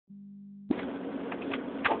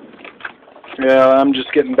Yeah, I'm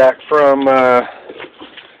just getting back from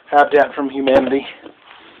Habitat from Humanity.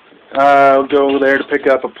 I'll go over there to pick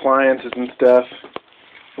up appliances and stuff.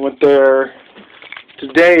 I went there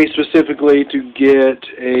today specifically to get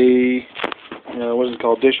a what is it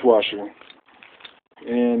called, dishwasher,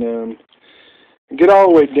 and get all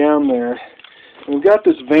the way down there. And we've got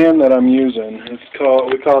this van that I'm using. We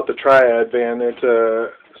call it the Triad van. It's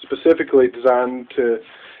specifically designed to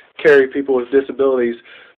carry people with disabilities,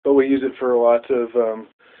 but we use it for lots of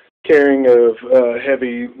carrying of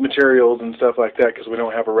heavy materials and stuff like that because we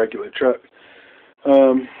don't have a regular truck.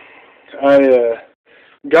 I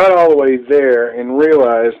got all the way there and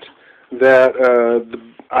realized that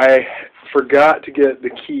I forgot to get the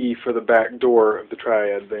key for the back door of the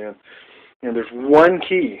Triad van. And there's one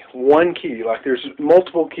key, like there's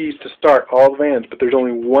multiple keys to start all the vans, but there's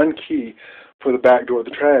only one key for the back door of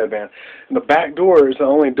the Triad van. And the back door is the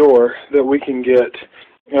only door that we can get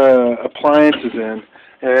appliances in.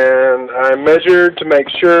 And I measured to make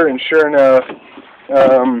sure, and sure enough,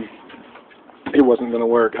 it wasn't going to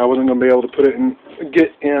work. I wasn't going to be able to put it in,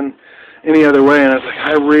 get in any other way. And I was like,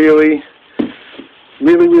 I really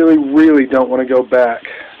don't want to go back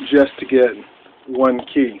just to get one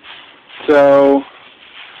key. So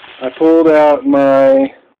I pulled out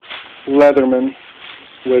my Leatherman,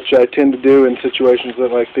 which I tend to do in situations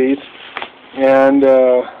like these, and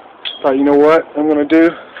thought, you know what I'm going to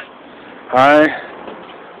do? I'm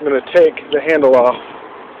going to take the handle off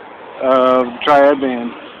of the Triad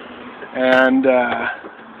van and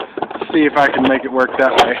see if I can make it work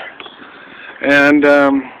that way. And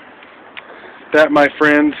that, my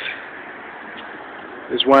friends,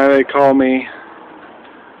 is why they call me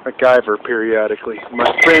MacGuyver periodically.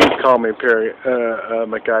 My friends call me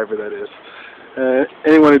MacGuyver, that is.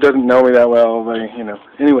 Anyone who doesn't know me that well,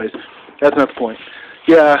 anyways, that's not the point.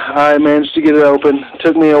 Yeah, I managed to get it open.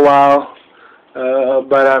 Took me a while,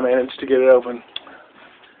 but I managed to get it open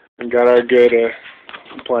and got our good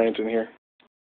appliance in here.